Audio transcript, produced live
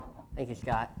Thank you,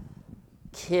 Scott.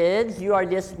 Kids, you are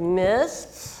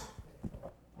dismissed.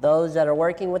 Those that are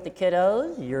working with the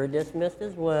kiddos, you're dismissed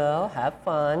as well. Have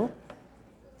fun.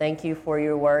 Thank you for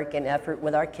your work and effort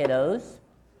with our kiddos.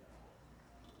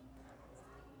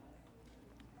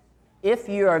 If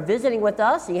you are visiting with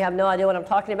us and you have no idea what I'm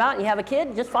talking about and you have a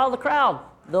kid, just follow the crowd.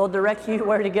 They'll direct you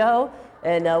where to go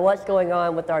and what's going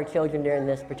on with our children during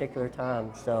this particular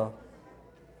time. So,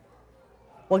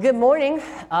 well, good morning.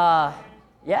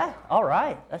 Yeah, all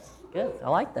right. That's good. I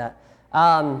like that.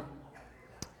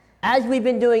 As we've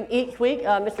been doing each week,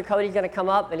 Mr. Cody's going to come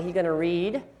up and he's going to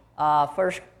read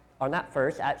Colossians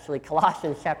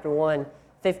chapter 1,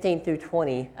 15 through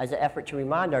 20 as an effort to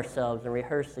remind ourselves and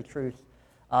rehearse the truth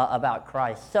about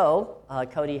Christ. So,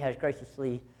 Cody has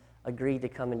graciously agreed to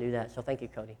come and do that. So thank you,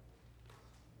 Cody.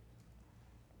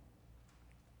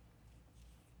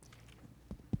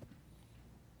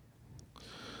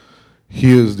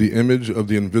 He is the image of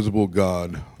the invisible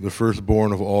God, the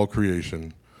firstborn of all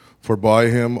creation. For by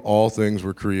him all things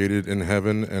were created in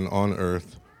heaven and on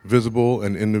earth, visible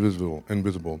and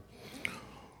invisible.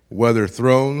 Whether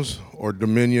thrones or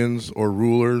dominions or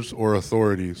rulers or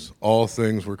authorities, all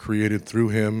things were created through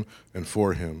him and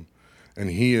for him. And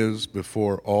he is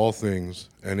before all things,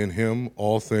 and in him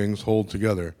all things hold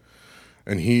together.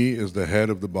 And he is the head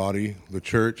of the body, the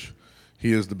church.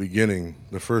 He is the beginning,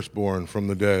 the firstborn from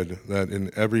the dead, that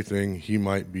in everything he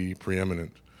might be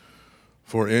preeminent.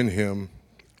 For in him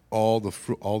all the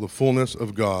fullness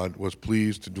of God was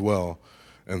pleased to dwell,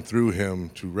 and through him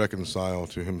to reconcile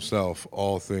to himself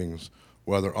all things,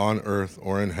 whether on earth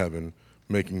or in heaven,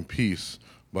 making peace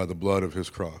by the blood of his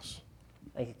cross.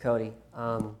 Thank you, Cody.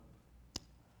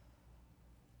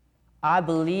 I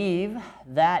believe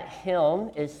that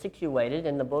hymn is situated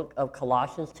in the book of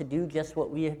Colossians to do just what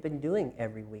we have been doing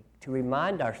every week, to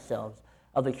remind ourselves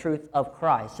of the truth of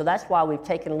Christ. So that's why we've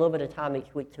taken a little bit of time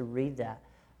each week to read that,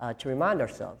 to remind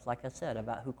ourselves, like I said,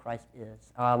 about who Christ is.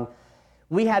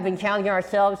 We have been challenging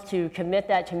ourselves to commit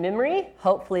that to memory.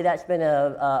 Hopefully that's been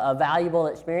a valuable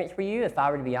experience for you. If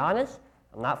I were to be honest,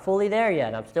 I'm not fully there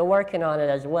yet. I'm still working on it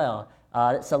as well.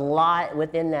 It's a lot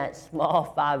within that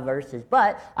small 5 verses,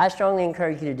 but I strongly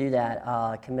encourage you to do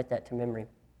that, commit that to memory.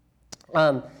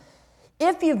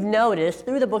 If you've noticed,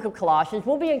 through the book of Colossians,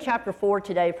 we'll be in chapter 4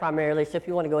 today primarily, so if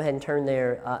you want to go ahead and turn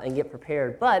there and get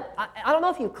prepared. But I don't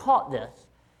know if you caught this,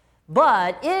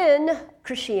 but in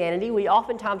Christianity, we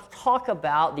oftentimes talk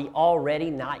about the already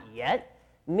not yet,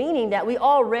 meaning that we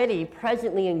already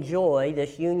presently enjoy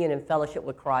this union and fellowship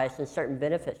with Christ and certain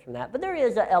benefits from that. But there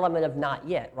is an element of not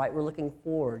yet, right? We're looking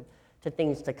forward to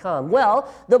things to come.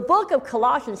 Well, the book of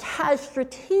Colossians has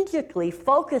strategically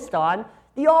focused on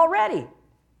the already.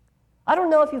 I don't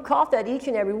know if you caught that each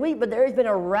and every week, but there has been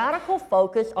a radical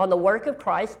focus on the work of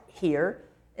Christ here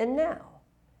and now.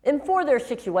 And for their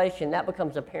situation, that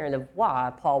becomes apparent of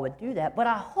why Paul would do that. But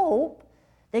I hope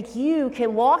that you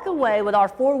can walk away with our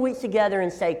 4 weeks together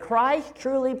and say, Christ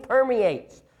truly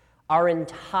permeates our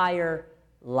entire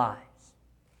lives.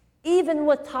 Even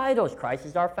with titles, Christ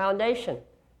is our foundation.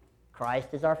 Christ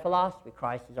is our philosophy.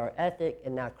 Christ is our ethic.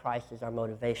 And now Christ is our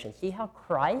motivation. See how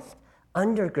Christ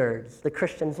undergirds the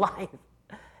Christian's life.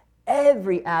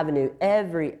 Every avenue,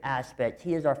 every aspect.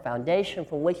 He is our foundation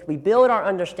from which we build our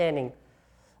understanding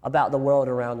about the world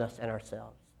around us and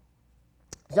ourselves.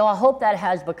 So I hope that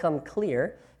has become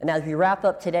clear, and as we wrap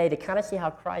up today, to kind of see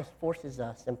how Christ forces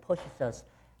us and pushes us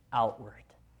outward,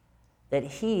 that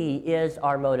he is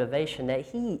our motivation, that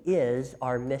he is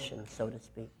our mission, so to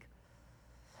speak.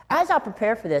 As I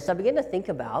prepare for this, I began to think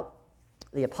about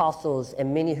the apostles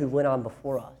and many who went on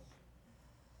before us.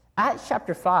 Acts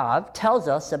chapter 5 tells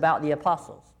us about the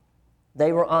apostles.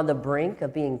 They were on the brink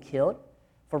of being killed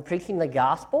for preaching the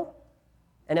gospel,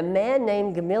 and a man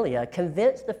named Gamaliel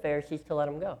convinced the Pharisees to let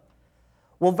him go.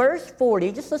 Well, verse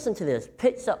 40, just listen to this,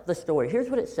 picks up the story. Here's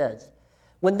what it says.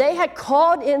 When they had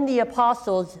called in the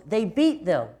apostles, they beat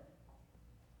them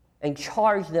and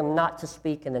charged them not to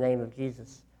speak in the name of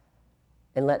Jesus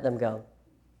and let them go.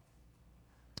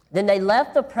 Then they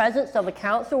left the presence of the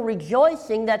council,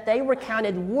 rejoicing that they were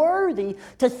counted worthy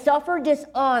to suffer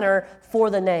dishonor for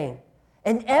the name.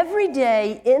 And every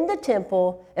day in the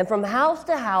temple and from house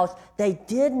to house, they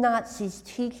did not cease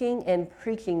teaching and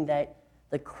preaching that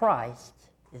the Christ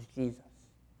is Jesus.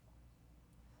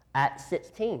 Acts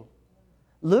 16.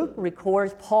 Luke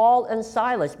records Paul and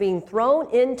Silas being thrown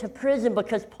into prison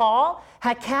because Paul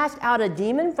had cast out a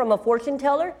demon from a fortune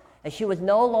teller and she was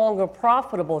no longer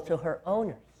profitable to her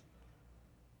owners.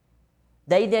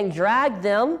 They then dragged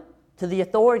them to the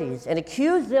authorities and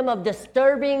accused them of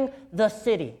disturbing the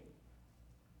city.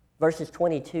 Verses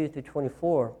 22 through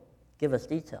 24 give us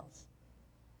details.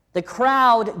 The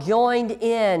crowd joined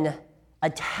in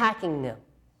attacking them.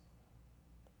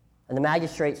 And the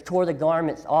magistrates tore the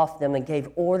garments off them and gave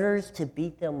orders to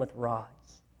beat them with rods.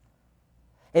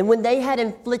 And when they had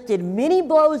inflicted many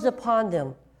blows upon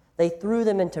them, they threw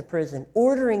them into prison,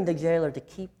 ordering the jailer to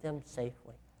keep them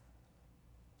safely.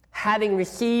 Having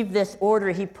received this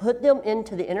order, he put them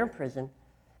into the inner prison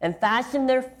and fastened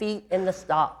their feet in the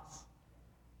stocks.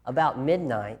 About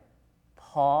midnight,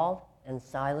 Paul and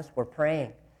Silas were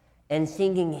praying and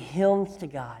singing hymns to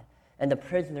God, and the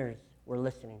prisoners were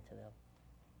listening to them.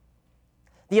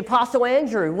 The apostle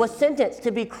Andrew was sentenced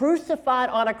to be crucified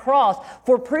on a cross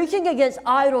for preaching against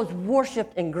idols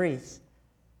worshipped in Greece.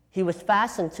 He was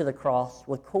fastened to the cross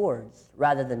with cords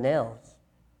rather than nails,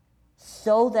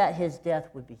 so that his death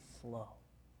would be slow.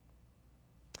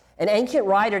 An ancient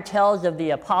writer tells of the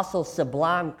apostle's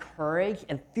sublime courage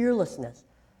and fearlessness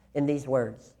in these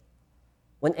words.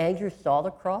 When Andrew saw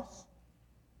the cross,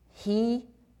 he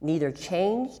neither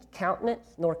changed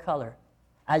countenance nor color,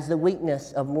 as the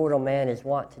weakness of mortal man is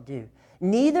wont to do.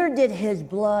 Neither did his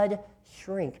blood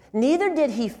shrink. Neither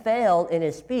did he fail in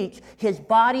his speech. His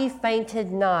body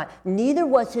fainted not. Neither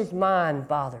was his mind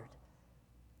bothered.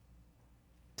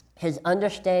 His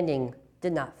understanding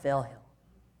did not fail him.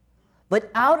 But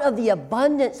out of the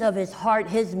abundance of his heart,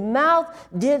 his mouth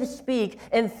did speak,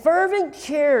 and fervent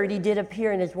charity did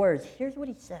appear in his words. Here's what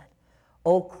he said.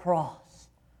 O cross,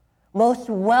 most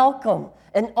welcome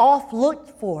and oft looked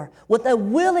for, with a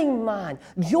willing mind,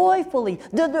 joyfully,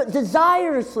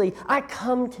 desirously, I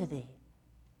come to thee,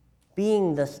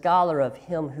 being the scholar of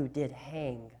him who did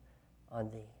hang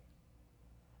on thee,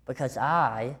 because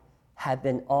I have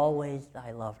been always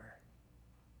thy lover,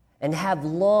 and have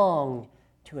longed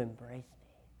to embrace thee.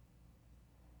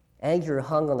 Andrew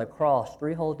hung on the cross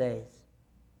 3 whole days,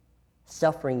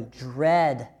 suffering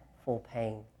dreadful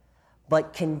pain,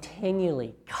 but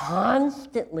continually,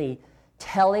 constantly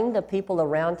telling the people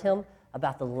around him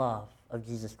about the love of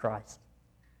Jesus Christ.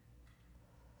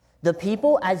 The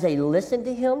people, as they listened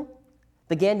to him,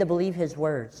 began to believe his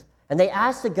words, and they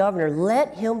asked the governor,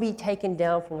 let him be taken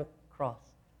down from the cross.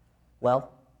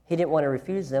 Well, he didn't want to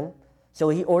refuse them, so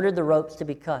he ordered the ropes to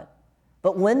be cut.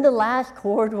 But when the last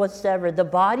cord was severed, the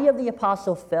body of the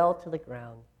apostle fell to the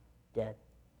ground, dead.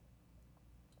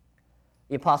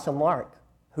 The apostle Mark,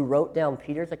 who wrote down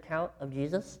Peter's account of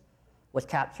Jesus, was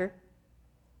captured.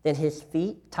 Then his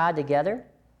feet tied together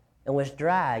and was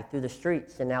dragged through the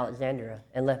streets in Alexandria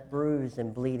and left bruised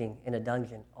and bleeding in a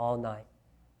dungeon all night.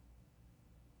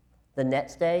 The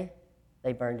next day,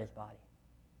 they burned his body.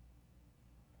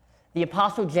 The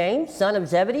apostle James, son of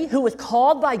Zebedee, who was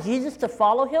called by Jesus to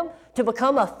follow him, to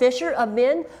become a fisher of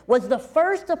men, was the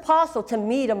first apostle to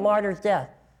meet a martyr's death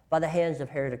by the hands of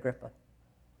Herod Agrippa.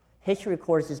 History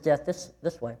records his death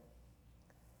this way.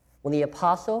 When the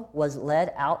apostle was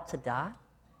led out to die,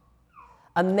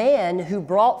 a man who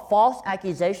brought false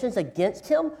accusations against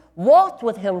him walked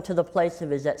with him to the place of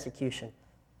his execution.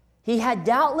 He had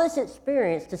doubtless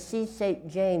experienced to see St.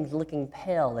 James looking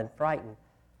pale and frightened,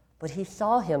 but he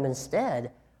saw him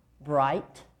instead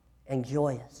bright and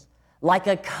joyous, like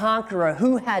a conqueror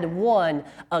who had won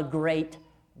a great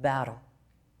battle.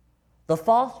 The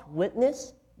false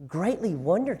witness greatly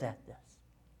wondered at this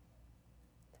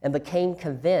and became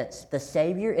convinced the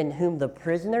Savior in whom the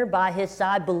prisoner by his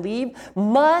side believed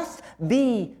must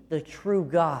be the true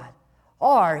God,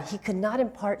 or he could not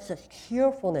impart such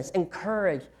cheerfulness and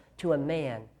courage to a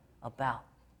man about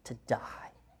to die.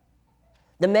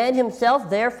 The man himself,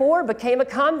 therefore, became a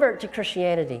convert to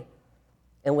Christianity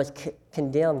and was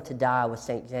condemned to die with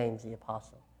St. James the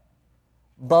Apostle.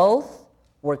 Both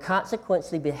were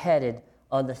consequently beheaded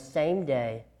on the same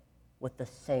day with the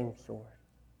same sword.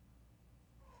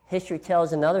 History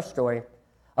tells another story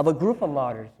of a group of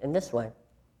martyrs in this way.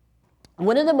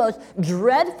 One of the most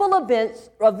dreadful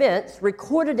events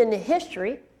recorded in the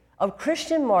history of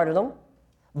Christian martyrdom,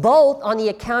 both on the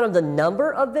account of the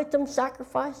number of victims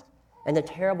sacrificed and the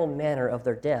terrible manner of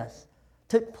their deaths,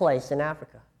 took place in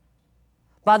Africa.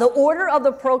 By the order of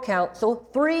the proconsul,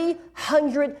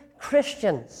 300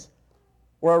 Christians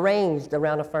were arranged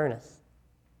around a furnace.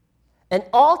 An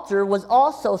altar was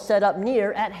also set up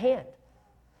near at hand,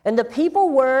 and the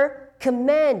people were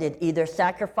commanded either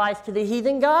sacrifice to the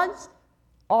heathen gods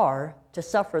or to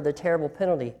suffer the terrible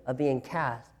penalty of being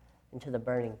cast into the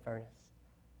burning furnace.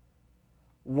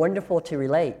 Wonderful to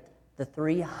relate, the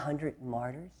 300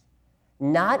 martyrs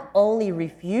not only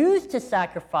refused to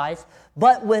sacrifice,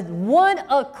 but with one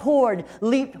accord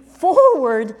leaped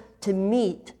forward to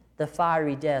meet the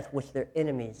fiery death which their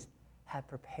enemies had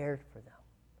prepared for them.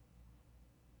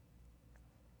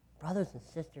 Brothers and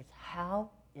sisters,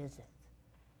 how is it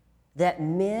that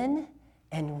men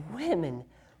and women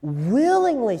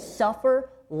willingly suffer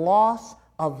loss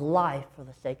of life for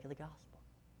the sake of the gospel.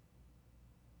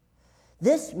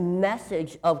 This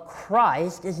message of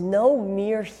Christ is no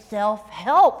mere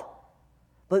self-help,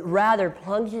 but rather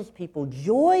plunges people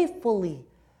joyfully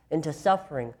into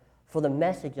suffering for the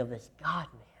message of this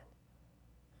God-man.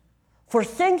 For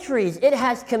centuries, it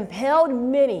has compelled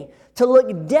many to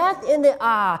look death in the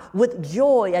eye with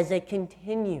joy as they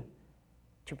continue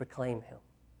to proclaim him.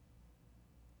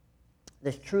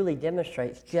 This truly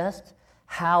demonstrates just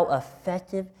how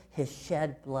effective his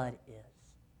shed blood is.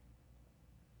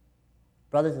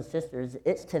 Brothers and sisters,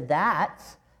 it's to that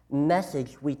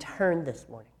message we turn this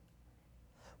morning,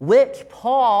 which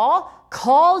Paul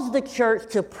calls the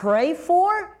church to pray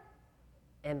for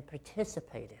and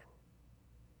participate in.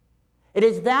 It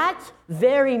is that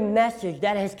very message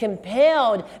that has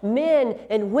compelled men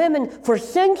and women for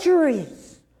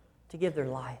centuries to give their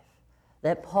life,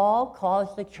 that Paul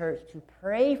calls the church to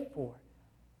pray for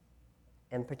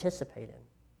and participate in.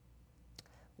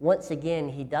 Once again,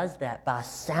 he does that by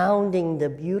sounding the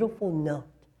beautiful note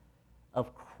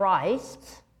of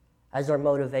Christ as our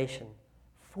motivation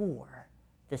for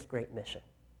this great mission.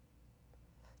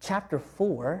 Chapter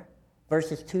 4,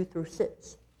 verses 2 through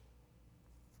 6.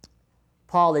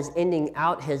 Paul is ending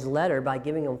out his letter by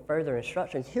giving them further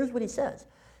instructions. Here's what he says.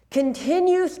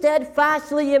 Continue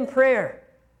steadfastly in prayer,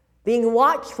 being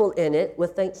watchful in it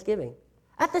with thanksgiving.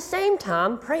 At the same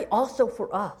time, pray also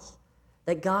for us,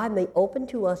 that God may open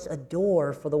to us a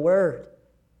door for the word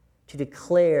to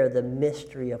declare the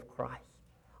mystery of Christ,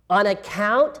 on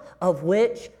account of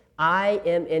which I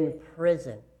am in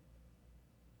prison,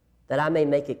 that I may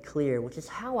make it clear, which is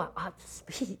how I ought to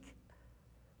speak.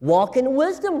 Walk in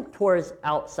wisdom towards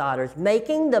outsiders,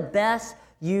 making the best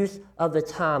use of the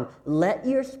time. Let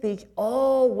your speech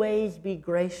always be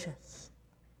gracious,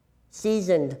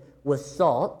 seasoned with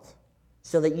salt,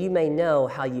 so that you may know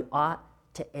how you ought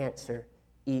to answer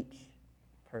each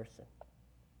person.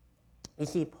 You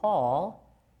see, Paul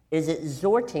is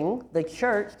exhorting the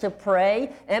church to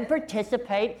pray and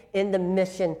participate in the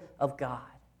mission of God.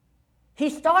 He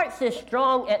starts this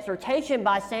strong exhortation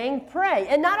by saying pray.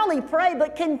 And not only pray,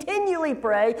 but continually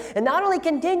pray. And not only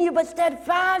continue, but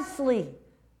steadfastly.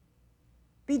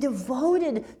 Be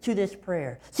devoted to this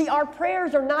prayer. See, our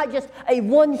prayers are not just a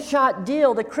one-shot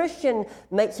deal. The Christian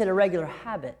makes it a regular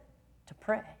habit to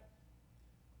pray.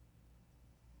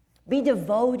 Be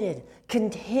devoted.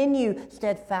 Continue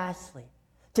steadfastly.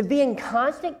 To be in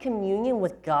constant communion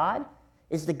with God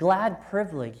is the glad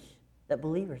privilege that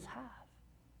believers have.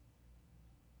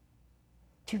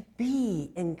 To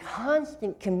be in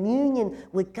constant communion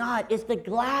with God is the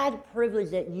glad privilege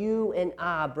that you and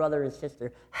I, brother and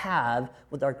sister, have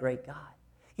with our great God.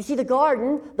 You see, the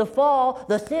garden, the fall,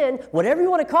 the sin, whatever you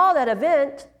want to call that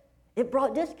event, it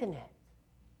brought disconnect.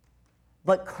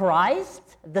 But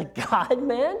Christ, the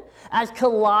God-man, as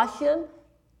Colossians,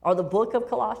 or the book of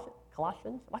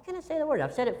Colossians, why can't I say the word?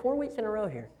 I've said it 4 weeks in a row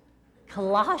here.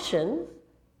 Colossians,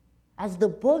 as the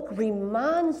book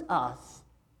reminds us,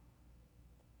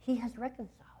 he has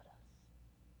reconciled us.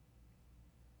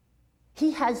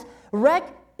 He has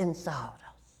reconciled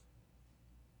us.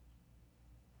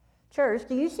 Church,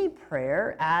 do you see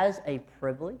prayer as a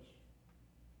privilege?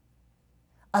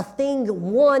 A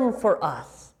thing won for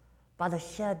us by the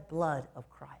shed blood of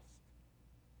Christ.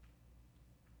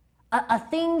 A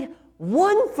thing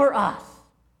won for us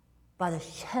by the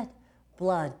shed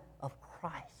blood of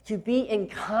Christ. To be in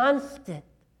constant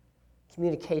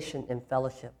communication and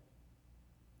fellowship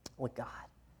with God.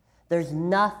 There's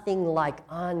nothing like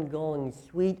ongoing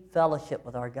sweet fellowship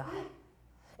with our God.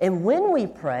 And when we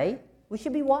pray, we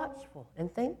should be watchful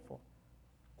and thankful.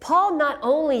 Paul not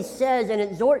only says and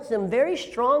exhorts them very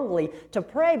strongly to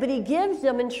pray, but he gives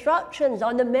them instructions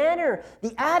on the manner,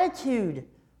 the attitude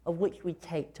of which we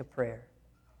take to prayer.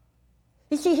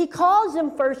 You see, he calls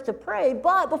them first to pray,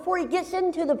 but before he gets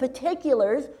into the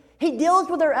particulars, he deals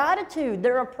with their attitude,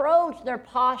 their approach, their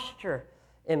posture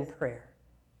in prayer.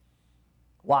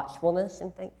 Watchfulness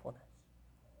and thankfulness.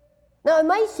 Now, it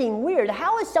may seem weird.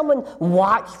 How is someone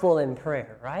watchful in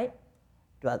prayer, right?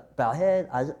 Do I bow head,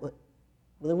 eyes,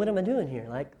 what am I doing here?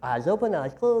 Like, eyes open,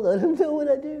 eyes closed, I don't know what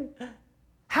I do.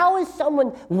 How is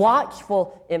someone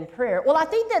watchful in prayer? Well, I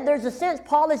think that there's a sense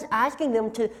Paul is asking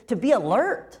them to be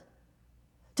alert,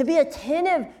 to be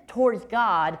attentive towards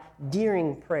God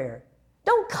during prayer.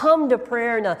 Don't come to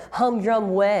prayer in a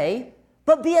humdrum way,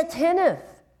 but be attentive,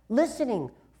 listening,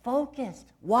 focused,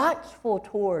 watchful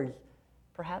towards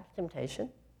perhaps temptation,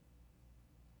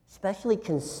 especially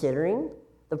considering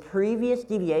the previous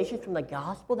deviation from the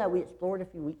gospel that we explored a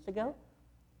few weeks ago.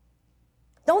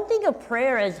 Don't think of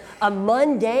prayer as a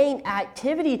mundane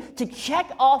activity to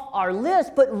check off our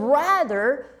list, but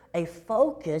rather a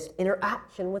focused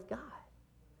interaction with God.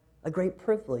 A great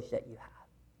privilege that you have.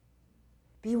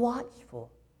 Be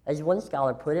watchful, as one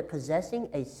scholar put it, possessing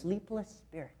a sleepless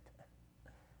spirit.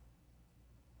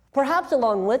 Perhaps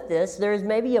along with this, there is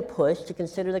maybe a push to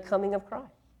consider the coming of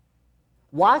Christ.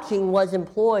 Watching was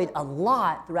employed a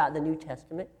lot throughout the New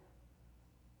Testament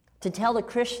to tell the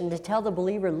Christian, to tell the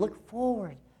believer, look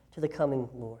forward to the coming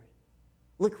Lord.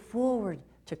 Look forward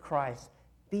to Christ.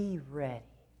 Be ready.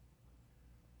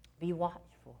 Be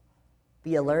watchful.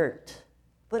 Be alert.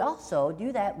 But also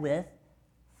do that with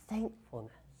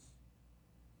thankfulness.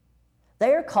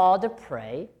 They are called to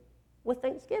pray with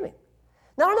thanksgiving.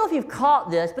 Now, I don't know if you've caught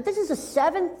this, but this is the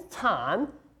 7th time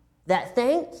that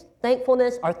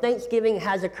thankfulness or thanksgiving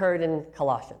has occurred in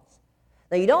Colossians.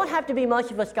 Now, you don't have to be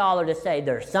much of a scholar to say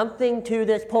there's something to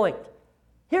this point.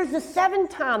 Here's the 7th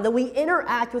time that we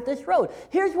interact with this road.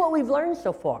 Here's what we've learned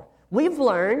so far. We've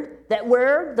learned that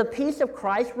where the peace of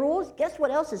Christ rules, guess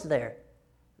what else is there?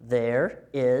 There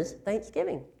is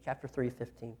thanksgiving, chapter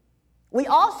 3:15. We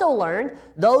also learned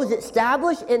those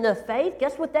established in the faith,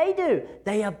 guess what they do?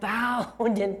 They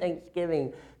abound in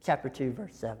thanksgiving, chapter 2,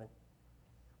 verse 7.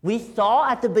 We saw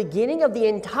at the beginning of the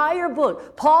entire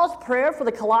book, Paul's prayer for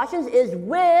the Colossians is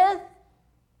with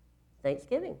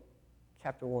thanksgiving,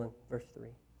 chapter 1, verse 3.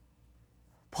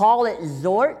 Paul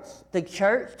exhorts the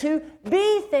church to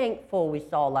be thankful, we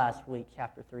saw last week,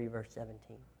 chapter 3, verse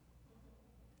 17.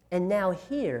 And now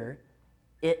here,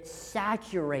 it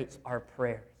saturates our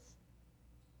prayers.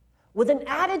 With an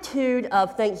attitude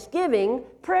of thanksgiving,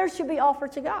 prayers should be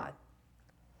offered to God.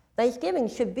 Thanksgiving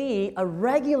should be a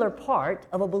regular part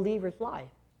of a believer's life,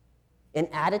 in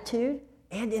attitude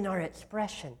and in our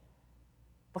expression.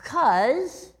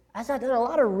 Because, as I've done a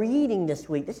lot of reading this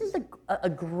week, this is a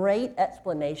great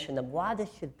explanation of why this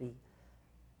should be.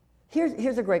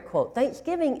 Here's a great quote.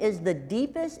 Thanksgiving is the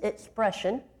deepest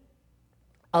expression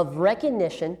of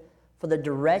recognition for the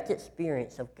direct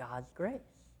experience of God's grace.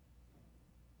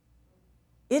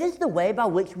 It is the way by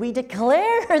which we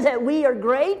declare that we are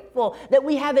grateful, that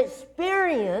we have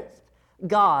experienced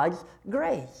God's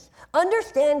grace.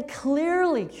 Understand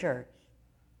clearly, church.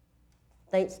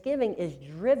 Thanksgiving is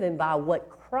driven by what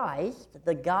Christ,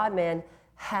 the God-man,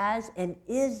 has and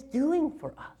is doing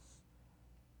for us.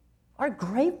 Our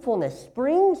gratefulness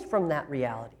springs from that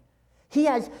reality. He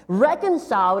has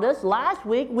reconciled us. Last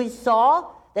week we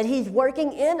saw that He's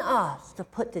working in us to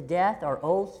put to death our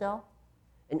old self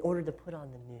in order to put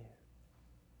on the new.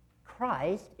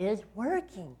 Christ is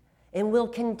working and will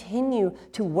continue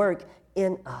to work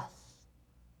in us.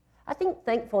 I think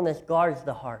thankfulness guards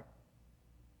the heart.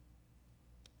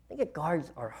 I think it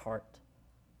guards our heart.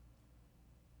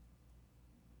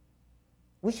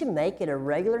 We should make it a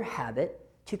regular habit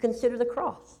to consider the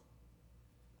cross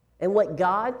and what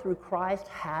God through Christ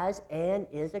has and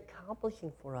is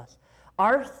accomplishing for us.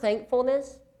 Our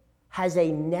thankfulness has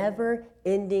a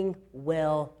never-ending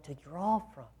well to draw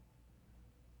from.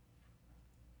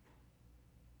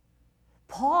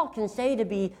 Paul can say to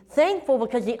be thankful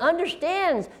because he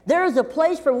understands there is a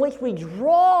place from which we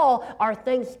draw our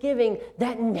thanksgiving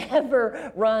that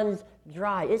never runs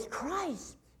dry. It's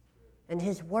Christ and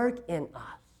His work in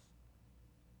us.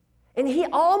 And he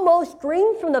almost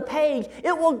screams from the page,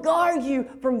 it will guard you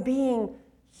from being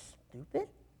stupid.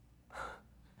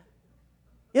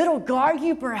 It'll guard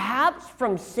you perhaps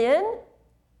from sin,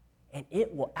 and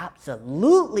it will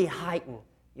absolutely heighten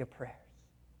your prayers.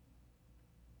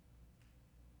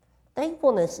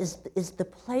 Thankfulness is the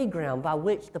playground by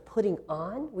which the putting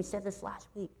on, we said this last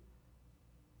week,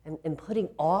 and putting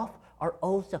off our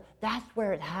old self, that's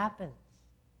where it happens.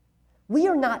 We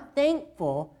are not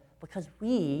thankful because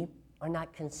we are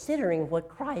not considering what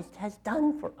Christ has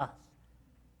done for us.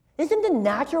 Isn't the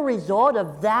natural result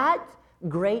of that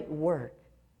great work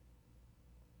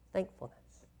thankfulness?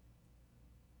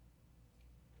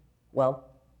 Well,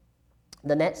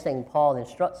 the next thing Paul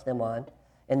instructs them on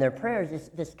in their prayers is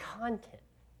this content.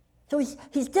 So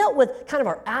he's dealt with kind of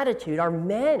our attitude, our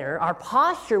manner, our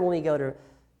posture when we go to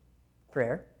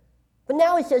prayer. But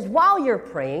now he says, while you're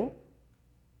praying,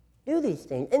 do these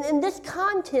things. And this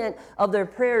content of their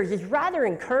prayers is rather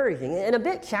encouraging and a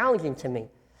bit challenging to me.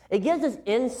 It gives us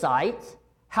insight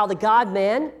how the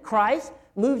God-man, Christ,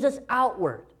 moves us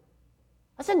outward.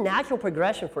 That's a natural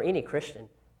progression for any Christian,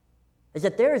 is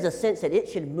that there is a sense that it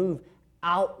should move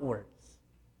outwards.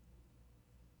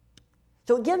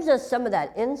 So it gives us some of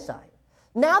that insight.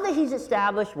 Now that he's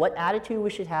established what attitude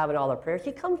we should have in all our prayers,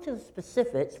 he comes to the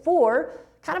specifics for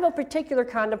kind of a particular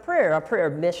kind of prayer, a prayer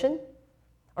of mission,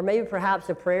 Or maybe perhaps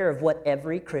a prayer of what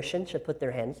every Christian should put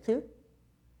their hands to?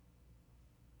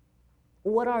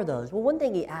 What are those? Well, one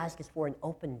thing he asks is for an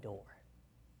open door.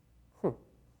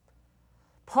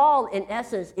 Paul, in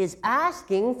essence, is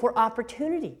asking for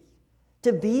opportunities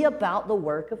to be about the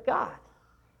work of God.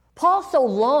 Paul so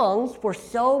longs for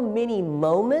so many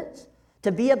moments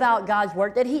to be about God's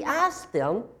work that he asks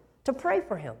them to pray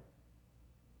for him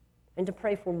and to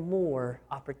pray for more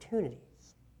opportunities.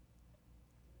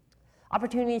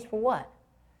 Opportunities for what?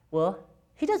 Well,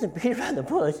 he doesn't beat around the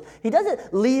bush. He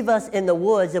doesn't leave us in the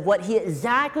woods of what he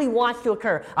exactly wants to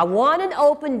occur. I want an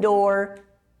open door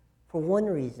for one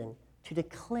reason, to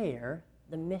declare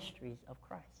the mysteries of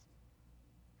Christ.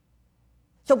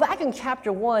 So back in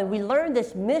chapter 1, we learned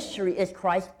this mystery is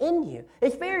Christ in you.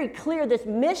 It's very clear this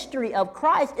mystery of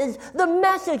Christ is the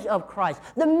message of Christ,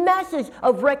 the message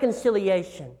of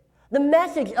reconciliation, the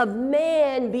message of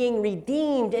man being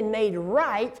redeemed and made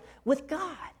right with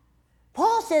God.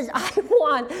 Paul says, I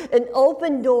want an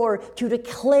open door to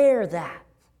declare that.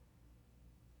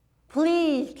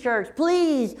 Please, church,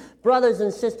 please, brothers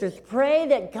and sisters, pray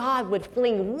that God would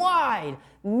fling wide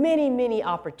many, many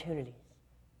opportunities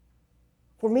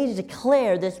for me to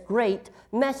declare this great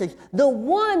message. The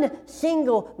one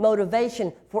single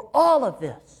motivation for all of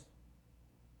this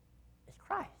is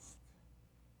Christ.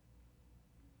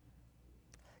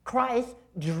 Christ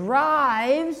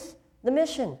drives the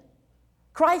mission.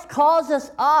 Christ calls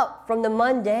us up from the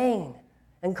mundane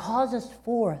and calls us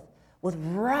forth with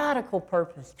radical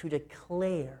purpose to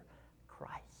declare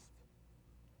Christ,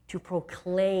 to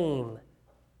proclaim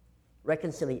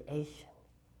reconciliation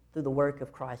through the work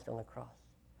of Christ on the cross.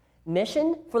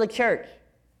 Mission for the church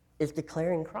is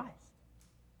declaring Christ,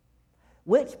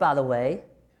 which, by the way,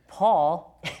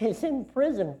 Paul is in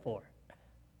prison for.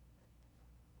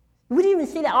 We didn't even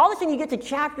see that. All of a sudden you get to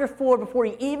chapter 4 before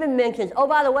he even mentions, oh,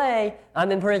 by the way,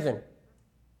 I'm in prison.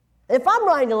 If I'm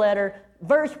writing a letter,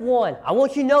 verse 1, I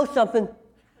want you to know something.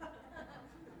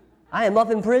 I am up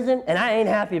in prison, and I ain't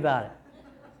happy about it.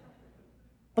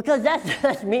 Because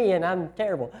that's me, and I'm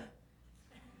terrible.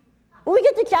 When we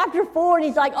get to chapter 4, and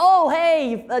he's like, oh,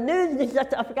 hey, news,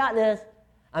 I forgot this.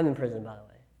 I'm in prison, by the way.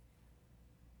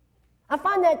 I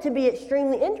find that to be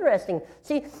extremely interesting.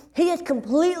 See, he is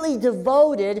completely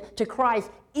devoted to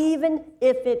Christ, even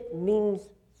if it means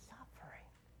suffering.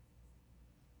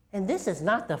 And this is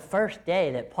not the first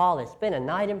day that Paul has spent a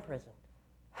night in prison.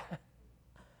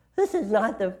 This is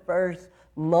not the first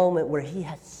moment where he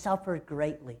has suffered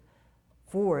greatly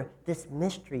for this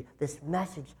mystery, this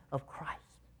message of Christ,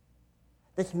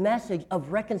 this message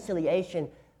of reconciliation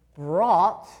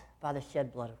brought by the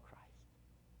shed blood of Christ.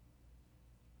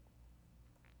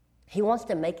 He wants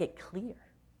to make it clear.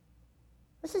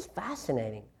 This is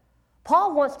fascinating.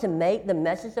 Paul wants to make the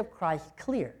message of Christ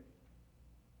clear.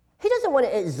 He doesn't want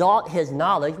to exalt his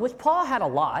knowledge, which Paul had a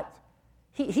lot.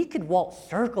 He could walk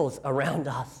circles around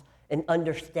us in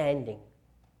understanding.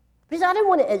 Because I didn't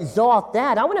want to exalt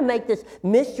that. I want to make this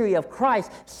mystery of Christ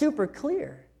super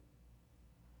clear.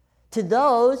 To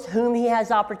those whom he has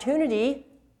opportunity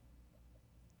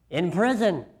in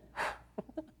prison.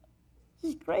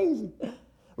 This is crazy.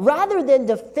 Rather than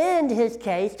defend his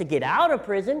case to get out of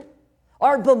prison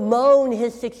or bemoan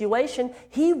his situation,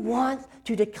 he wants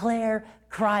to declare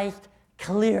Christ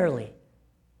clearly.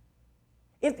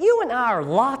 If you and I are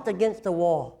locked against the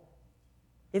wall,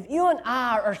 if you and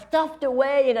I are stuffed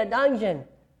away in a dungeon,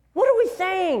 what are we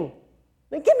saying?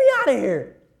 Get me out of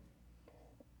here.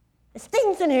 It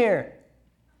stinks in here.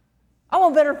 I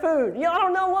want better food. I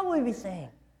don't know what we'd be saying.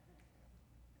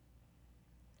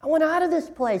 I want out of this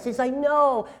place. He's like,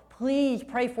 no, please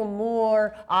pray for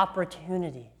more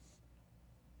opportunities.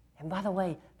 And by the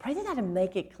way, pray that I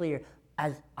make it clear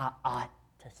as I ought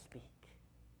to speak.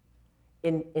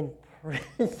 In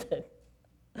prison.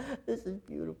 This is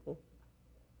beautiful.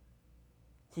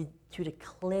 To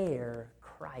declare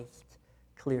Christ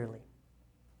clearly.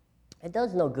 It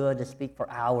does no good to speak for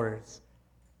hours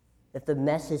if the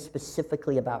message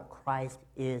specifically about Christ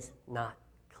is not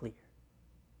clear.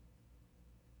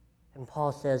 And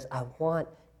Paul says, I want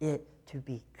it to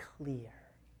be clear.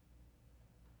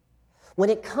 When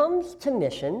it comes to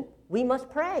mission, we must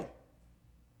pray.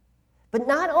 But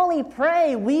not only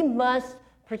pray, we must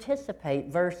participate.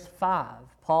 Verse 5,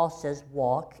 Paul says,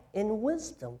 walk in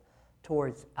wisdom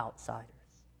towards outsiders.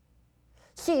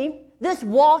 See, this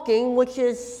walking, which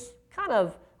is kind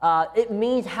of, it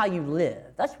means how you live.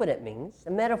 That's what it means.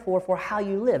 A metaphor for how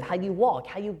you live, how you walk,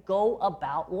 how you go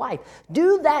about life.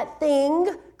 Do that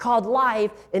thing called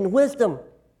life in wisdom.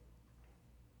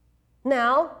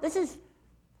 Now, this is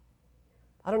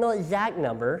I don't know the exact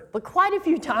number, but quite a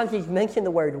few times he's mentioned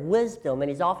the word wisdom, and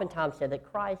he's oftentimes said that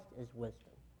Christ is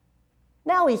wisdom.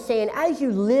 Now he's saying, as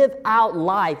you live out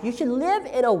life, you should live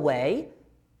in a way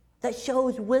that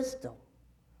shows wisdom.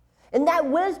 And that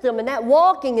wisdom and that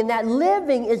walking and that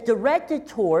living is directed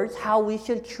towards how we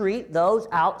should treat those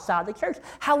outside the church,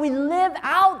 how we live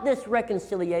out this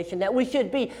reconciliation that we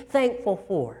should be thankful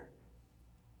for,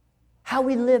 how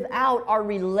we live out our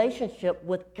relationship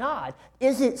with God.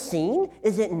 Is it seen?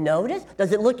 Is it noticed?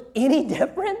 Does it look any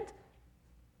different?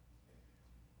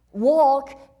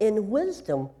 Walk in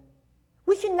wisdom.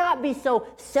 We should not be so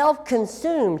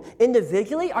self-consumed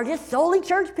individually or just solely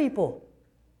church people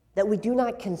that we do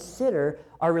not consider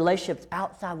our relationships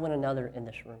outside one another in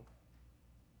this room.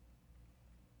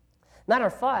 Matter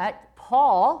of fact,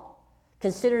 Paul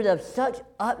considered of such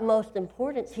utmost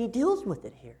importance, he deals with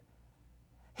it here.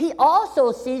 He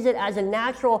also sees it as a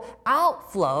natural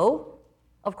outflow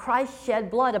of Christ's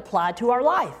shed blood applied to our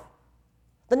life.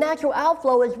 The natural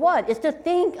outflow is what? It's to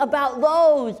think about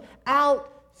those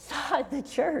outside the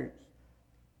church.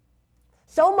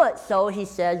 So much so, he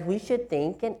says, we should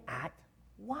think and act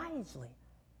wisely.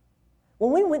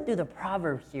 When we went through the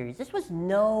Proverbs series, this was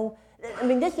so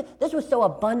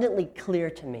abundantly clear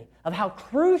to me of how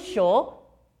crucial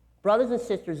brothers and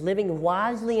sisters living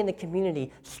wisely in the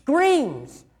community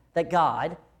screams that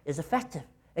God is effective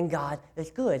and God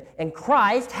is good and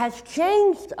Christ has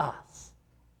changed us.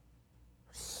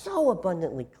 So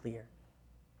abundantly clear.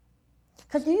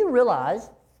 Because do you realize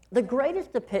the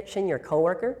greatest depiction your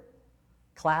coworker,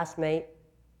 classmate,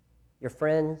 your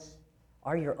friends,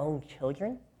 or your own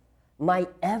children might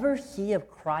ever see of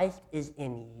Christ is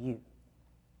in you?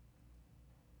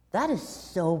 That is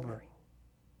sobering.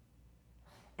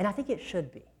 And I think it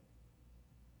should be.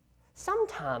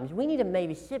 Sometimes we need to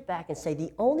maybe sit back and say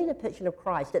the only depiction of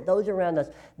Christ that those around us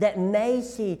that may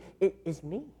see it is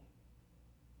me.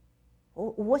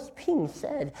 What's being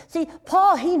said? See,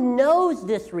 Paul, he knows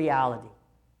this reality.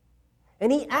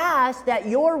 And he asks that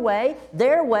your way,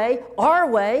 their way, our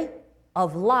way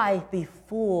of life be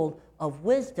full of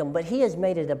wisdom. But he has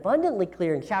made it abundantly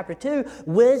clear in chapter 2,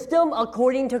 wisdom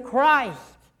according to Christ,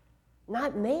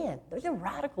 not man. There's a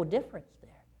radical difference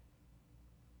there.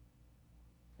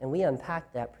 And we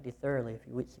unpacked that pretty thoroughly a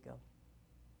few weeks ago.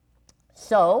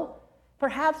 So,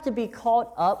 perhaps to be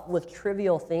caught up with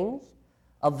trivial things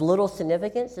of little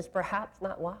significance is perhaps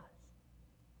not wise.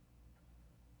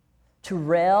 To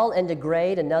rail and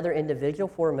degrade another individual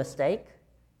for a mistake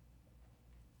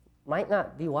might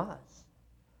not be wise.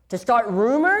 To start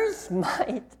rumors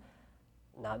might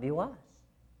not be wise.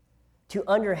 To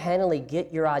underhandedly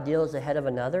get your ideals ahead of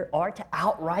another or to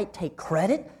outright take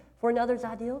credit for another's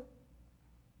ideal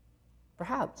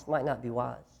perhaps might not be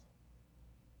wise.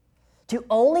 To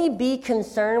only be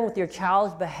concerned with your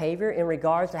child's behavior in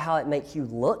regards to how it makes you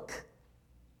look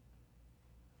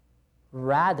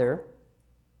rather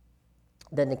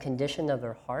than the condition of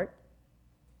their heart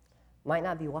might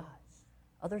not be wise.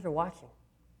 Others are watching.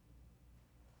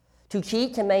 To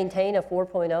cheat to maintain a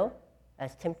 4.0,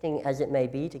 as tempting as it may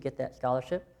be to get that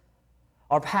scholarship,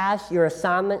 or pass your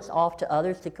assignments off to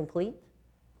others to complete,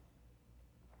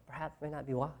 perhaps may not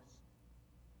be wise.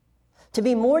 To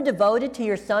be more devoted to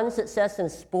your son's success in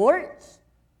sports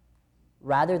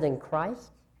rather than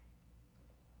Christ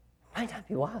might not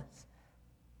be wise.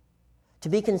 To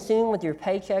be consumed with your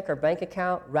paycheck or bank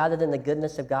account rather than the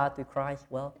goodness of God through Christ,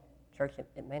 well, church,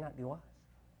 it may not be wise.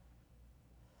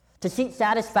 To seek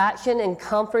satisfaction and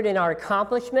comfort in our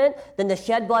accomplishment than the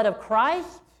shed blood of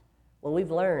Christ, well,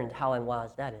 we've learned how unwise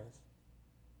that is.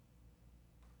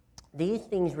 These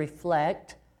things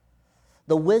reflect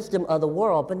the wisdom of the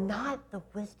world, but not the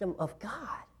wisdom of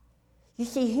God. You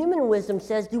see, human wisdom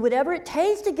says, do whatever it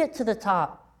takes to get to the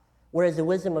top, whereas the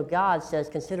wisdom of God says,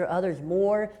 consider others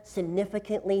more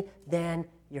significantly than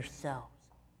yourselves.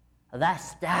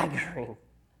 That's staggering.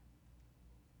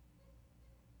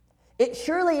 It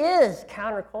surely is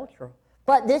countercultural,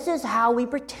 but this is how we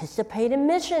participate in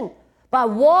mission, by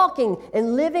walking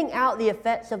and living out the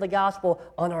effects of the gospel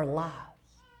on our lives.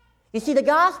 You see, the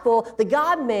gospel, the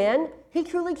God-man, he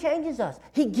truly changes us.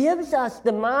 He gives us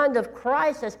the mind of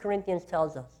Christ, as Corinthians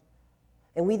tells us.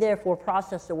 And we therefore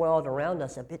process the world around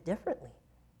us a bit differently,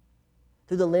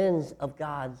 through the lens of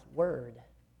God's word,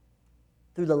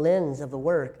 through the lens of the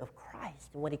work of Christ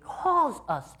and what he calls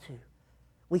us to.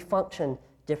 We function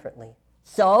differently.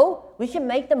 So, we should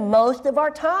make the most of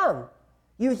our time.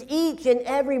 Use each and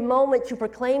every moment to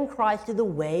proclaim Christ through the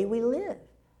way we live,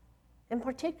 and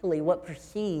particularly what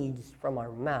proceeds from our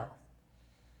mouth.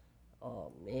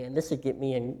 Oh man, this would get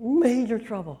me in major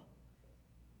trouble.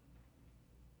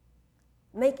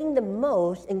 Making the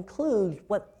most includes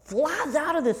what flies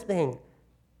out of this thing.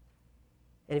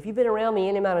 And if you've been around me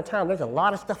any amount of time, there's a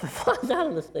lot of stuff that flies out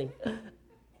of this thing.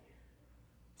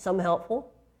 Some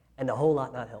helpful, and a whole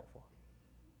lot not helpful.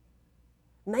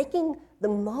 Making the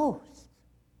most.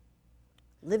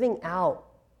 Living out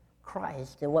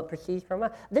Christ and what proceeds from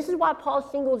us. This is why Paul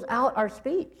singles out our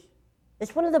speech.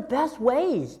 It's one of the best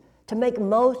ways to make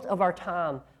most of our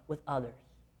time with others.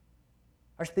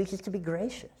 Our speech is to be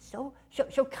gracious.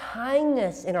 Show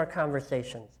kindness in our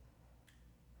conversations.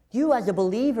 You as a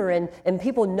believer, and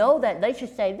people know that, they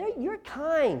should say, you're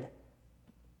kind.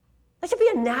 That should be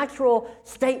a natural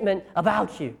statement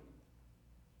about you.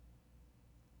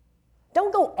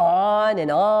 Don't go on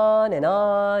and on and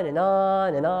on and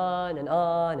on and on and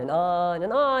on and on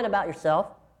and on about yourself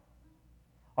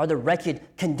or the wretched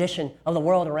condition of the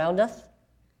world around us.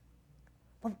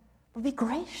 But be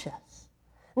gracious.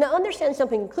 Now understand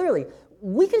something clearly.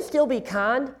 We can still be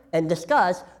kind and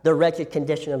discuss the wretched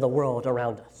condition of the world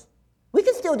around us. We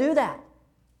can still do that.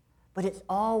 But it's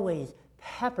always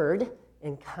peppered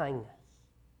in kindness.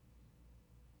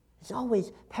 It's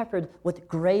always peppered with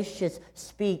gracious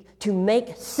speak to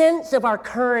make sense of our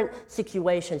current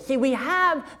situation. See, we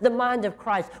have the mind of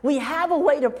Christ. We have a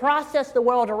way to process the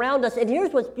world around us. And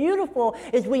here's what's beautiful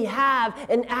is we have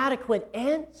an adequate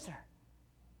answer.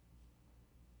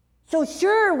 So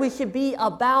sure, we should be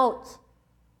about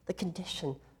the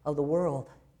condition of the world,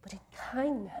 but in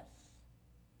kindness.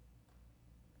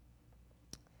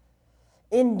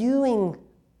 In doing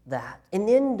that, and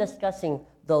in discussing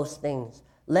those things,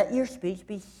 let your speech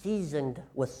be seasoned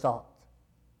with salt.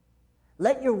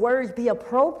 Let your words be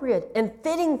appropriate and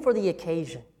fitting for the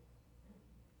occasion.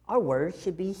 Our words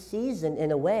should be seasoned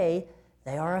in a way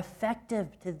they are effective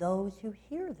to those who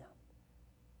hear them.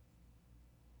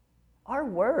 Our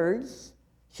words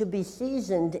should be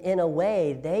seasoned in a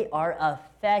way they are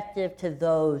effective to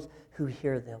those who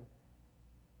hear them.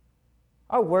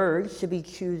 Our words should be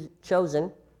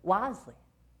chosen wisely,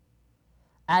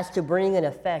 as to bring an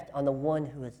effect on the one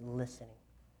who is listening,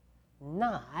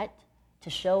 not to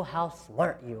show how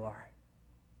smart you are,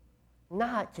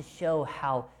 not to show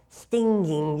how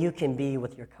stinging you can be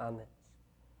with your comments,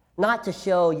 not to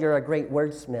show you're a great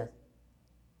wordsmith,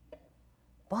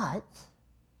 but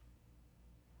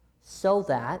so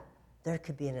that there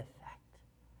could be an effect,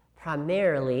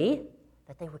 primarily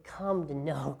that they would come to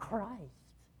know Christ,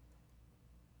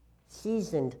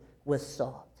 seasoned with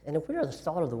salt. And if we are the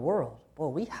salt of the world, boy,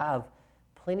 we have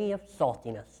plenty of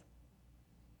saltiness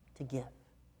to give.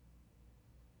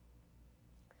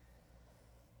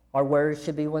 Our words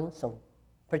should be winsome,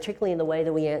 particularly in the way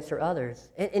that we answer others.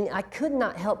 And I could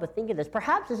not help but think of this.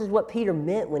 Perhaps this is what Peter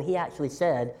meant when he actually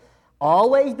said,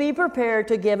 always be prepared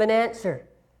to give an answer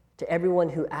to everyone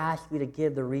who asks you to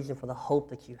give the reason for the hope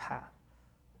that you have.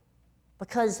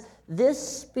 Because this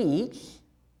speech,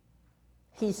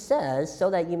 he says, so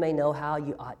that you may know how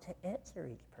you ought to answer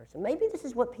each person. Maybe this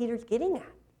is what Peter's getting at.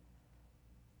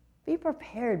 Be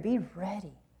prepared, be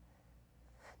ready.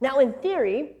 Now, in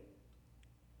theory,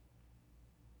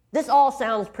 this all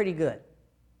sounds pretty good.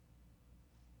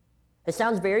 It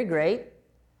sounds very great.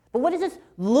 But what does this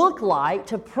look like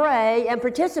to pray and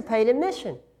participate in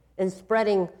mission, in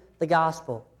spreading the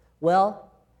gospel?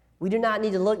 Well, we do not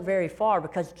need to look very far,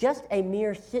 because just a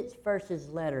mere 6 verses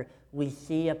later, we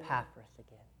see Epaphras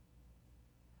again.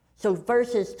 So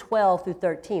verses 12 through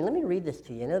 13, let me read this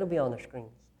to you, and it'll be on the screens.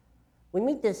 We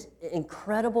meet this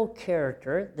incredible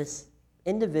character, this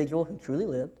individual who truly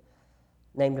lived,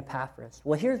 named Epaphras.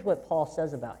 Well, here's what Paul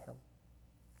says about him.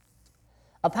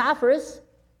 Epaphras,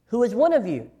 who is one of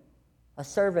you, a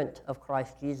servant of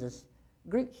Christ Jesus,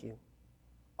 greets you,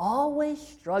 always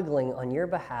struggling on your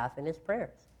behalf in his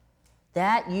prayers,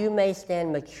 that you may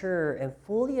stand mature and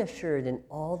fully assured in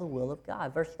all the will of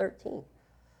God. Verse 13,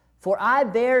 for I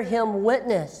bear him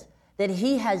witness that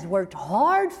he has worked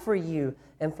hard for you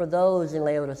and for those in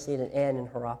Laodicea and in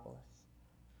Hierapolis.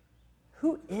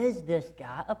 Who is this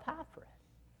guy, Epaphras?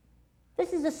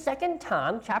 This is the second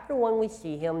time. Chapter 1, we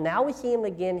see him. Now we see him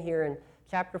again here in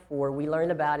chapter 4. We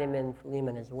learned about him in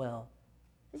Philemon as well.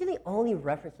 These are the only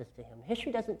references to him.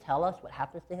 History doesn't tell us what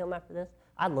happens to him after this.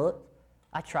 I looked.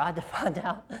 I tried to find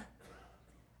out.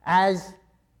 As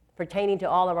pertaining to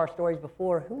all of our stories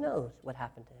before, who knows what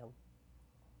happened to him?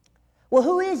 Well,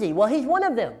 who is he? Well, he's one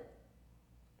of them.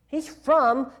 He's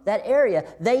from that area.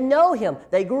 They know him.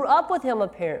 They grew up with him,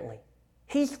 apparently.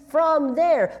 He's from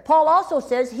there. Paul also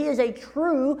says he is a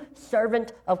true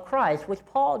servant of Christ, which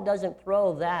Paul doesn't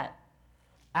throw that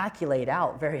accolade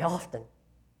out very often.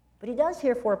 But he does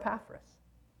here for Epaphras.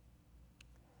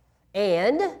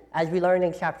 And as we learn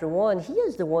in chapter 1, he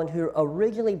is the one who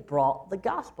originally brought the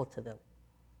gospel to them.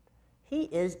 He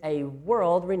is a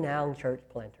world-renowned church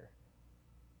planter.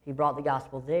 He brought the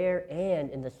gospel there and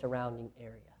in the surrounding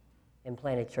area and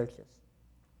planted churches.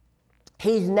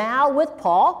 He's now with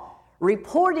Paul,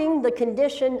 reporting the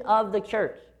condition of the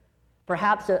church.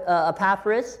 Perhaps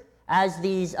Epaphras, as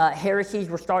these heresies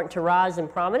were starting to rise in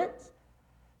prominence,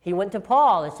 he went to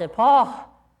Paul and said, Paul,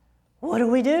 what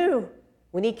do?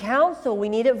 We need counsel. We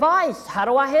need advice. How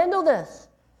do I handle this?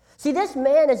 See, this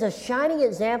man is a shining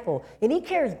example, and he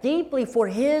cares deeply for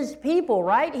his people,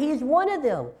 right? He's one of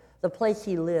them, the place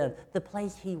he lived, the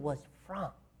place he was from.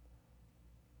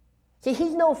 See,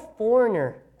 he's no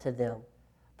foreigner to them,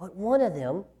 but one of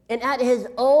them, and at his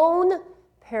own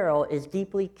peril is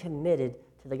deeply committed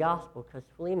to the gospel, because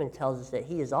Philemon tells us that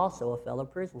he is also a fellow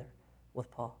prisoner with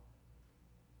Paul.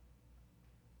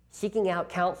 Seeking out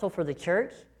counsel for the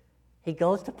church, he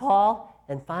goes to Paul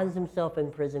and finds himself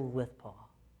in prison with Paul.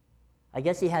 I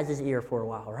guess he has his ear for a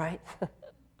while, right?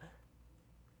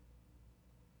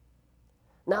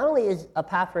 Not only is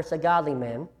Epaphras a godly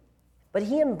man, but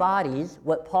he embodies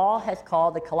what Paul has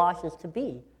called the Colossians to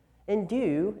be and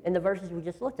do in the verses we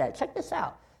just looked at. Check this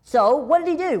out. So, what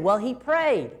did he do? Well, he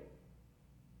prayed.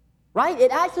 Right?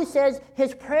 It actually says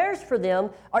his prayers for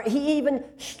them, he even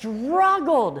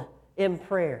struggled in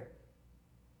prayer.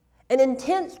 An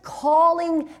intense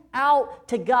calling out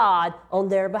to God on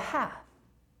their behalf.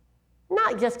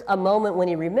 Not just a moment when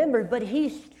he remembered, but he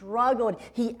struggled.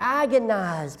 He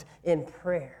agonized in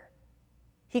prayer.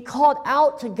 He called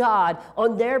out to God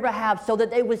on their behalf so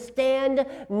that they would stand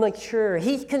mature.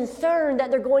 He's concerned that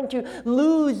they're going to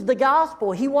lose the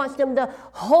gospel. He wants them to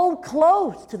hold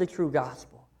close to the true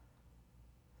gospel.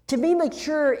 To be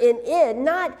mature in it,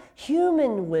 not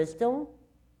human wisdom,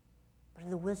 but in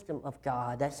the wisdom of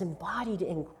God that's embodied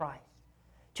in Christ.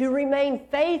 To remain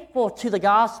faithful to the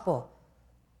gospel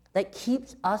that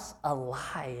keeps us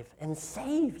alive and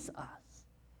saves us.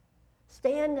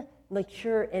 Stand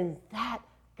mature in that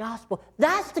gospel.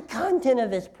 That's the content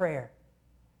of his prayer.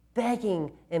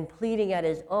 Begging and pleading at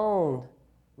his own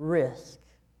risk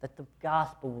that the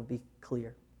gospel will be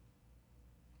clear.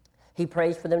 He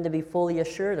prays for them to be fully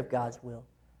assured of God's will.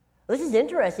 This is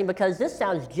interesting because this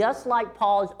sounds just like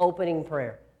Paul's opening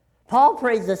prayer. Paul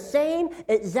prays the same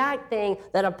exact thing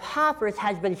that Epaphras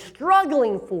has been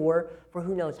struggling for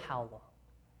who knows how long.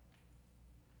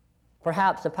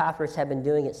 Perhaps Epaphras had been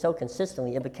doing it so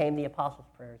consistently it became the apostles'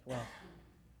 prayer as well.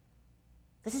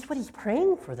 This is what he's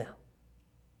praying for them.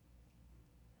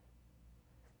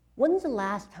 When's the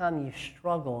last time you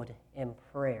struggled in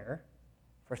prayer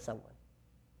for someone?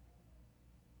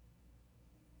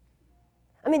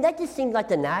 I mean, that just seems like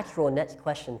the natural next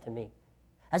question to me.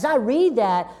 As I read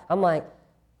that, I'm like,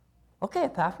 okay,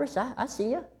 Epaphras, I see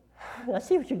you. I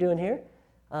see what you're doing here.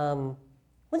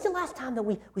 When's the last time that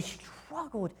we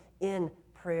struggled in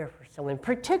prayer for someone,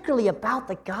 particularly about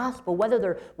the gospel, whether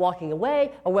they're walking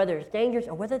away or whether it's dangerous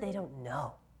or whether they don't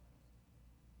know?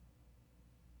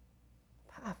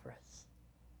 Epaphras,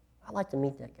 I'd like to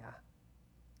meet that guy.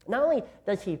 Not only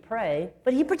does he pray,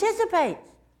 but he participates.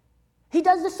 He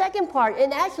does the second part.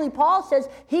 And actually, Paul says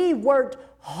he worked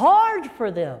hard for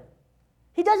them.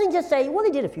 He doesn't just say, well,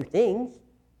 he did a few things.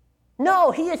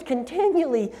 No, he is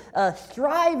continually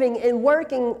striving and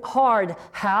working hard.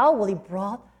 How? Well, he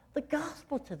brought the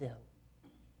gospel to them.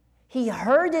 He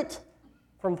heard it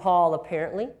from Paul,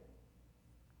 apparently. And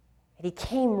he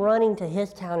came running to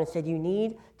his town and said, you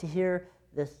need to hear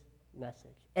this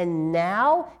message. And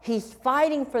now he's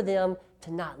fighting for them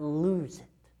to not lose it.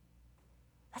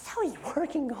 That's how he's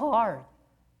working hard,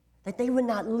 that they would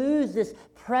not lose this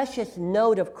precious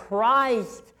note of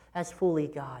Christ as fully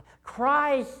God,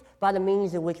 Christ by the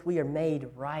means of which we are made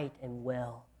right and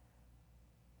well.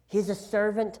 He's a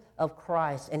servant of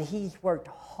Christ, and he's worked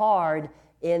hard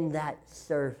in that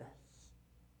service.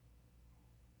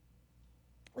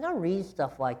 When I read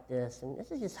stuff like this, and this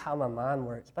is just how my mind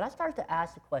works, but I start to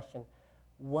ask the question,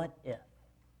 what if?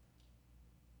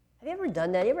 Have you ever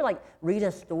done that? You ever read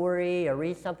a story or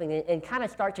read something and kind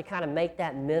of start to kind of make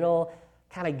that mental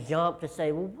kind of jump to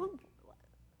say, well,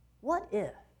 what if?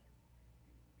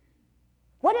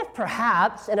 What if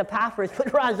perhaps an Epaphras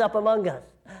would rise up among us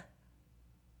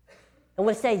and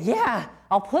would say, yeah,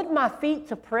 I'll put my feet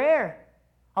to prayer.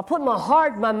 I'll put my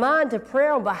heart, my mind to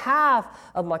prayer on behalf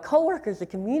of my coworkers, the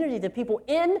community, the people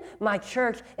in my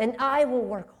church, and I will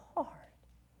work hard.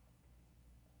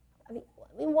 I mean,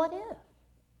 what if?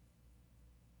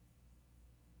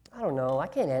 I don't know. I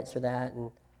can't answer that,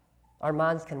 and our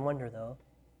minds can wonder, though.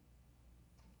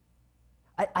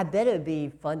 I bet it would be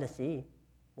fun to see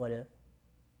what if.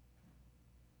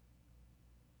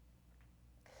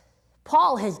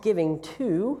 Paul has given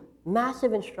two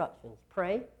massive instructions: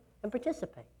 pray and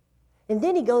participate. And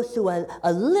then he goes through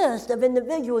a list of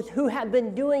individuals who have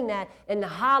been doing that and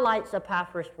highlights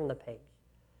Epaphras from the page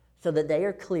so that they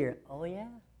are clear. Oh yeah,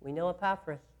 we know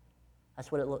Epaphras.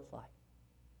 That's what it looks like.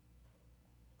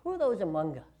 Who are those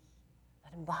among us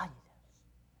that embody this?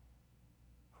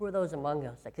 Who are those among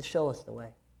us that could show us the way?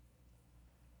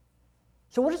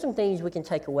 So what are some things we can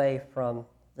take away from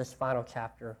this final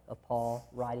chapter of Paul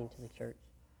writing to the church?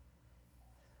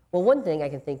 Well, one thing I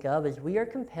can think of is we are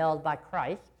compelled by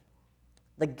Christ,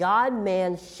 the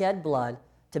God-man shed blood,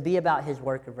 to be about his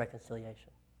work of reconciliation.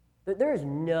 There is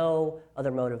no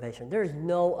other motivation. There is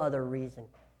no other reason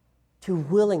to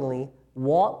willingly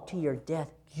walk to your death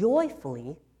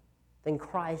joyfully than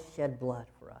Christ shed blood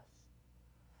for us.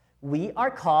 We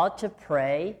are called to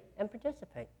pray and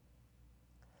participate.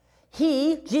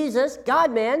 He, Jesus,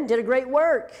 God-man, did a great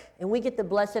work, and we get the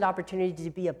blessed opportunity to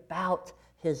be about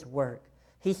his work.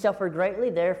 He suffered greatly,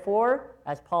 therefore,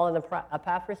 as Paul and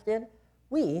Epaphras did,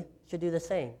 we should do the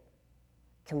same,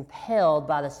 compelled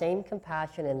by the same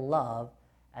compassion and love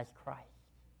as Christ.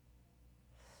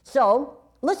 So,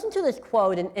 listen to this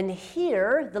quote and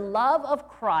hear the love of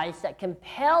Christ that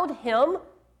compelled him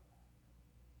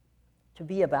to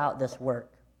be about this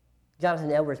work. Jonathan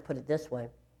Edwards put it this way,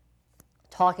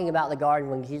 talking about the garden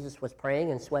when Jesus was praying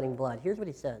and sweating blood. Here's what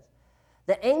he says.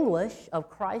 The anguish of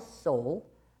Christ's soul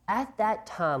at that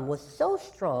time was so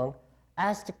strong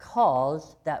as to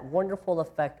cause that wonderful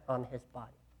effect on his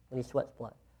body when he sweats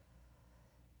blood.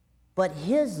 But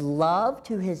his love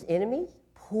to his enemies,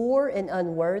 poor and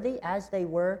unworthy as they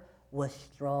were, was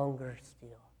stronger still.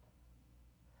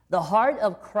 The heart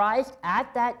of Christ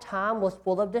at that time was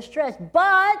full of distress,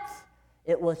 but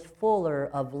it was fuller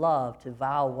of love to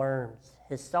vile worms.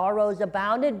 His sorrows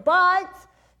abounded, but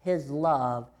his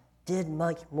love did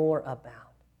much more abound.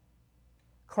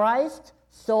 Christ's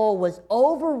soul was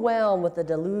overwhelmed with a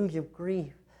deluge of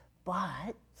grief,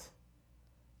 but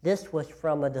this was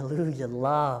from a deluge of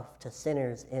love to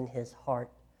sinners in his heart,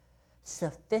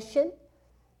 sufficient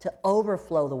to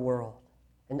overflow the world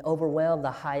and overwhelm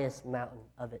the highest mountain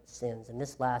of its sins. And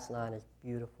this last line is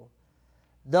beautiful.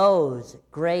 Those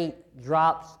great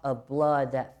drops of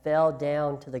blood that fell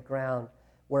down to the ground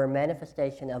were a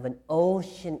manifestation of an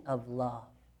ocean of love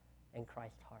in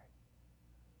Christ's heart.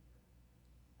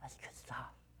 That's good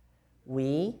stuff.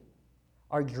 We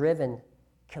are driven,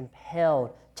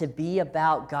 compelled to be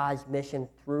about God's mission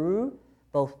through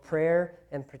both prayer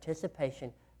and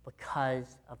participation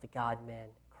because of the God-man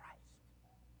Christ.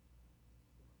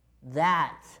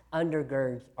 That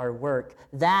undergirds our work.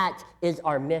 That is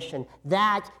our mission.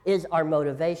 That is our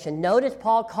motivation. Notice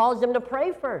Paul calls them to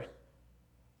pray first.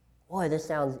 Boy, this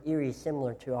sounds eerie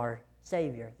similar to our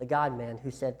Savior, the God-man, who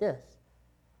said this.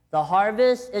 The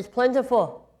harvest is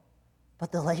plentiful,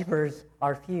 but the laborers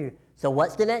are few. So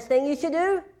what's the next thing you should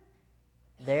do?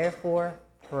 Therefore,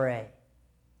 pray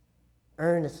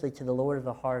earnestly to the Lord of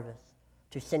the harvest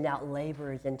to send out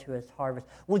laborers into his harvest.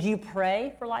 Would you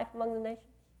pray for life among the nations?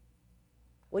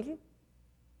 Would you?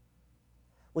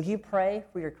 Would you pray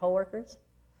for your coworkers?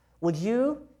 Would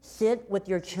you sit with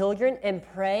your children and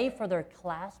pray for their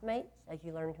classmates as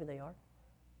you learn who they are?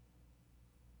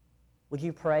 Would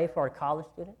you pray for our college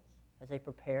students as they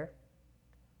prepare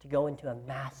to go into a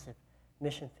massive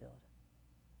mission field?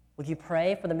 Would you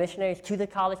pray for the missionaries to the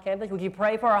college campus? Would you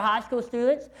pray for our high school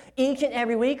students each and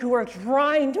every week who are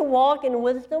trying to walk in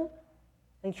wisdom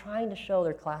and trying to show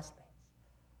their classmates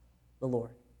the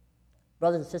Lord?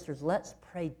 Brothers and sisters, let's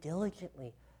pray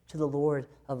diligently to the Lord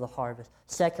of the harvest.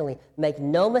 Secondly, make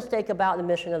no mistake about the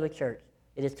mission of the church.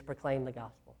 It is to proclaim the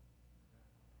gospel.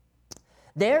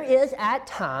 There is at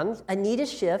times a needed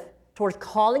shift towards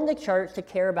calling the church to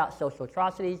care about social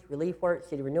atrocities, relief work,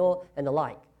 city renewal, and the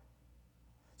like.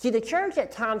 See, the church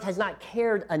at times has not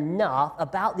cared enough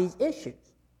about these issues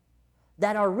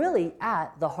that are really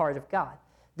at the heart of God.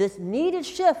 This needed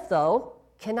shift, though,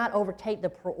 cannot overtake the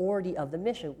priority of the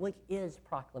mission, which is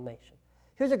proclamation.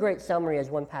 Here's a great summary as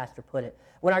one pastor put it.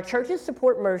 When our churches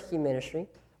support mercy ministry,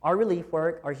 our relief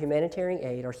work, our humanitarian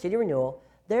aid, our city renewal,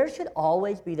 there should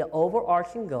always be the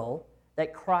overarching goal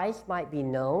that Christ might be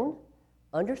known,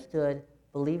 understood,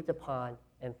 believed upon,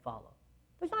 and followed.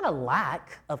 There's not a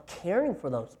lack of caring for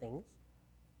those things,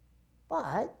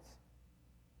 but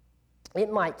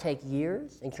it might take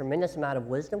years and tremendous amount of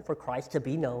wisdom for Christ to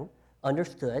be known,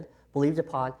 understood, believed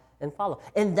upon, and followed.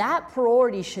 And that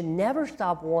priority should never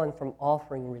stop one from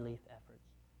offering relief efforts.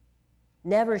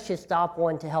 Never should stop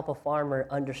one to help a farmer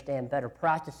understand better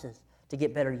practices, to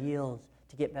get better yields,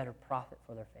 to get better profit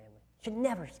for their family. Should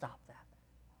never stop that.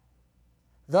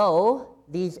 Though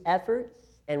these efforts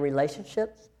and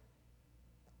relationships,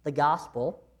 the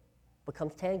gospel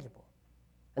becomes tangible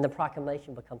and the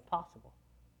proclamation becomes possible.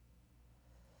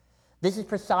 This is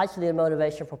precisely the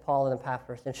motivation for Paul and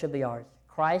Epaphras, and should be ours.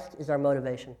 Christ is our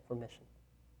motivation for mission.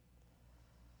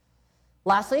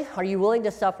 Lastly, are you willing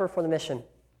to suffer for the mission?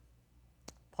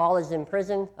 Paul is in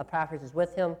prison. Epaphras is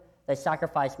with him. They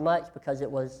sacrificed much because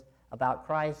it was about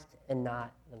Christ and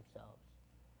not themselves.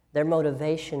 Their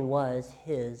motivation was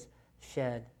his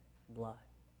shed blood.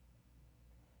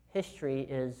 History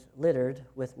is littered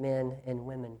with men and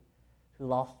women who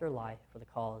lost their life for the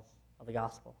cause of the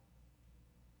gospel.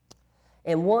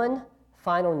 And one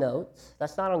final note,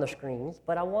 that's not on the screens,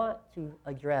 but I want to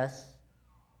address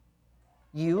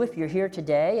you, if you're here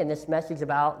today and this message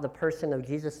about the person of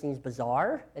Jesus seems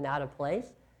bizarre and out of place.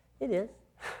 It is.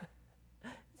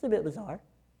 It's a bit bizarre.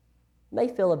 It may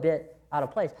feel a bit out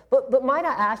of place. But might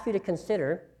I ask you to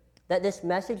consider that this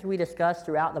message we discussed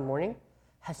throughout the morning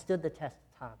has stood the test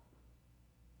of time.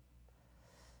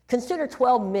 Consider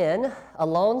 12 men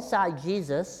alongside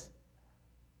Jesus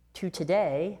to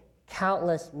today,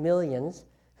 countless millions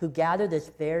who gather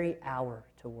this very hour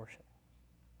to worship.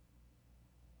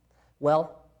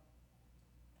 Well,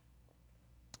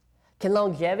 can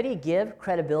longevity give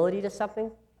credibility to something?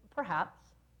 Perhaps.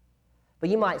 But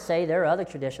you might say there are other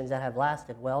traditions that have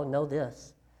lasted. Well, know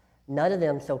this. None of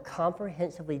them so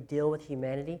comprehensively deal with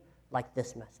humanity like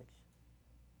this message.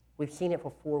 We've seen it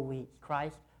for 4 weeks.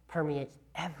 Christ permeates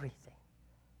everything.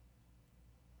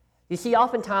 You see,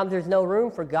 oftentimes there's no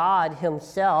room for God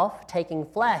himself taking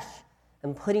flesh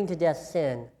and putting to death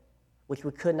sin, which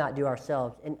we could not do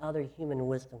ourselves, and other human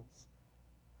wisdoms.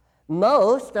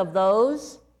 Most of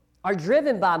those are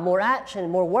driven by more action,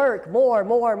 more work, more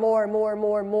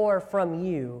from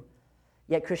you.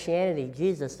 Yet Christianity,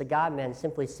 Jesus, the God-man,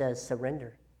 simply says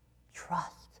surrender,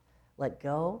 trust, let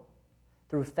go.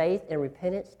 Through faith and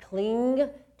repentance, cling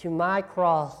to my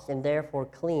cross and therefore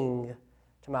cling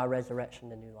to my resurrection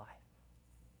to new life.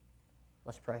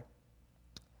 Let's pray.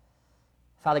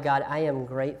 Father God, I am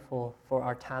grateful for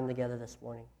our time together this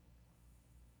morning.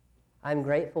 I'm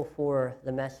grateful for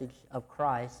the message of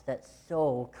Christ that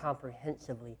so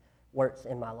comprehensively works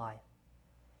in my life.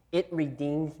 It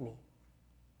redeems me.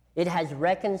 It has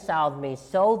reconciled me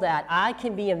so that I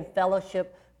can be in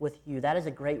fellowship with you. That is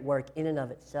a great work in and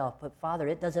of itself. But Father,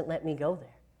 it doesn't let me go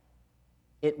there.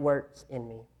 It works in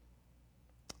me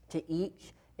to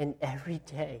each and every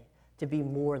day to be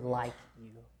more like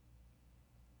you.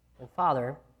 And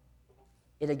Father,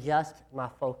 it adjusts my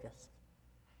focus.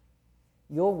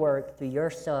 Your work through your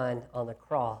Son on the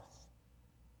cross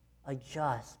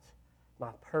adjusts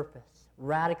my purpose,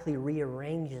 radically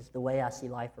rearranges the way I see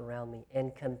life around me,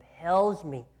 and compels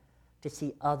me to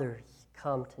see others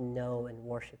come to know and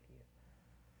worship you.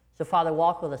 So, Father,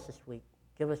 walk with us this week.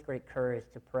 Give us great courage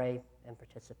to pray and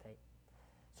participate.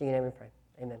 So in your name we pray.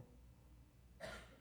 Amen.